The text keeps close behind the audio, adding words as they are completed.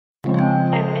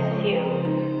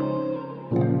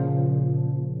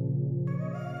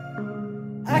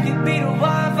be the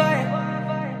one for you.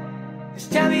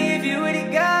 Just tell me if you really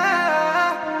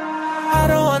got. I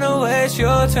don't wanna waste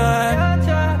your time,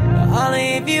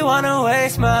 only if you wanna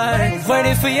waste mine.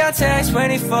 Waiting for your text,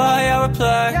 waiting for your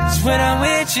reply. 'Cause when I'm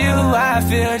with you, I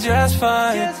feel just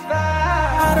fine.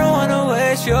 I don't wanna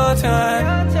waste your time,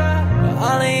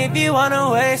 only if you wanna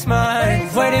waste mine.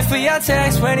 Waiting for your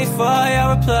text, waiting for your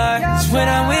reply. 'Cause when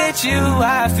I'm with you,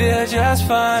 I feel just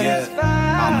fine.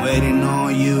 I'm waiting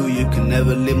on you, you can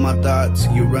never leave my thoughts.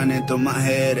 You running through my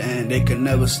head and they can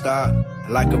never stop.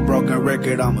 Like a broken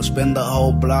record, I'ma spin the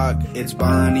whole block. It's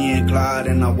Bonnie and Clyde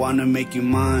and I wanna make you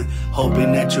mine.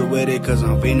 Hoping that you're with it, cause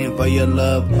I'm feeling for your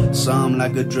love. Some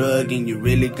like a drug and you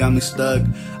really got me stuck.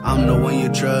 I'm the one you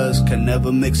trust, can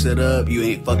never mix it up. You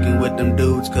ain't fucking with them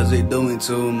dudes cause they doing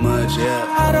too much,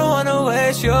 yeah. I don't wanna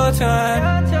waste your time,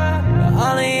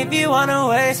 only if you wanna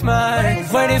waste mine.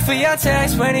 Waiting for your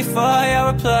text, waiting for your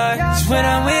reply. 'Cause when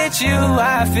I'm with you,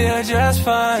 I feel just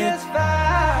fine.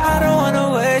 I don't wanna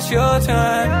waste your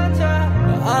time,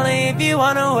 only if you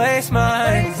wanna waste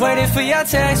mine. Waiting for your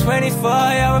text, waiting for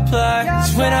your reply.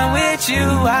 'Cause when I'm with you,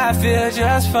 I feel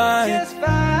just fine.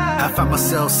 I find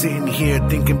myself sitting here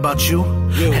thinking about you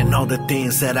and all the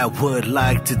things that I would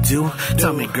like to do.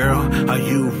 Tell me, girl, are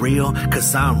you real?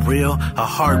 Cause I'm real. A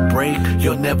heartbreak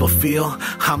you'll never feel.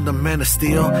 I'm the man of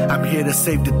steel. I'm here to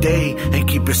save the day and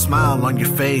keep your smile on your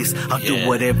face. I'll do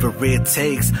whatever it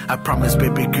takes. I promise,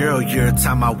 baby girl, your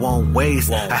time I won't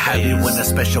waste. I have you in a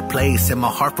special place. In my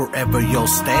heart forever you'll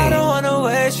stay. I don't wanna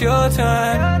waste your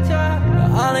time,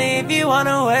 only if you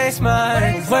wanna waste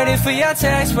mine. Waiting for your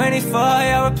text, waiting for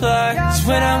your reply. 'Cause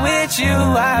when I'm with you,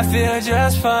 I feel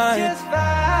just fine.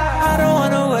 I don't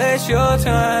wanna waste your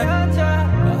time,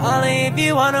 only if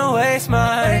you wanna waste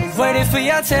mine. Waiting for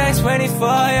your text, waiting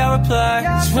for your reply.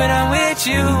 'Cause when I'm with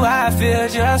you, I feel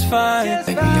just fine.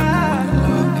 Baby,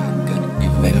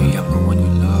 I'm the one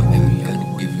you love, never gonna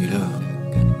give it up.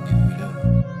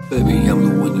 Baby, I'm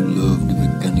the one you love, never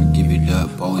gonna give it up.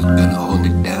 Always gonna hold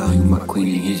it down. You my queen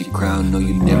and here's your crown. No,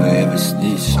 you never ever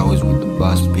snitch. Always with the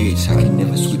boss bitch. I can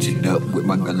never switch it up. With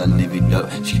my girl, I live it up.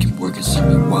 She keep working, send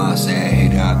me wine. Say I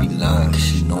hate her, I be lying. Cause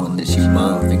she knowing that she's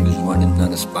mine. Fingers running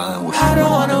down the spine. I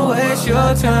don't wanna waste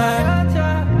your time,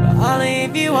 only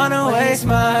if you wanna waste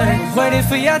mine. Waiting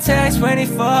for your text, waiting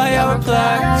for your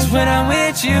reply. 'Cause when I'm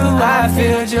with you, I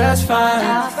feel just fine.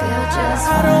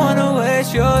 I don't wanna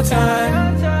waste your time,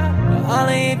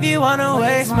 only if you wanna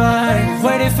waste mine.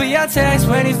 Waiting for your text,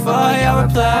 waiting for your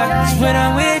reply. 'Cause when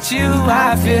I'm with you,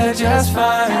 I feel just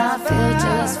fine. I feel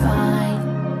just fine.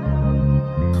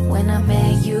 When I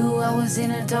met you, I was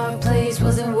in a dark place.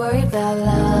 Wasn't worried about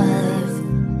love.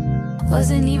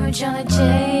 Wasn't even trying to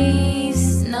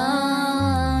chase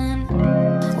none.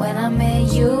 When I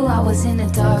met you, I was in a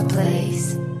dark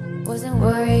place. Wasn't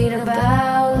worried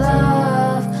about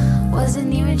love.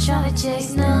 Wasn't even trying to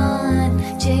chase none,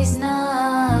 chase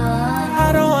none.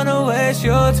 I don't wanna waste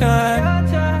your time,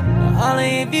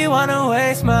 only if you wanna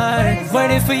waste mine.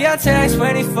 Waiting for your text,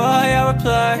 waiting for your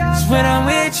reply. 'Cause when I'm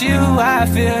with you, I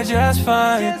feel just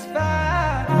fine.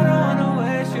 I don't wanna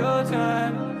waste your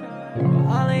time,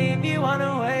 only if you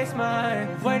wanna waste mine.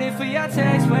 Waiting for your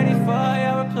text, waiting for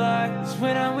your reply. 'Cause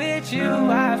when I'm with you,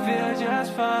 I feel just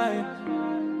fine.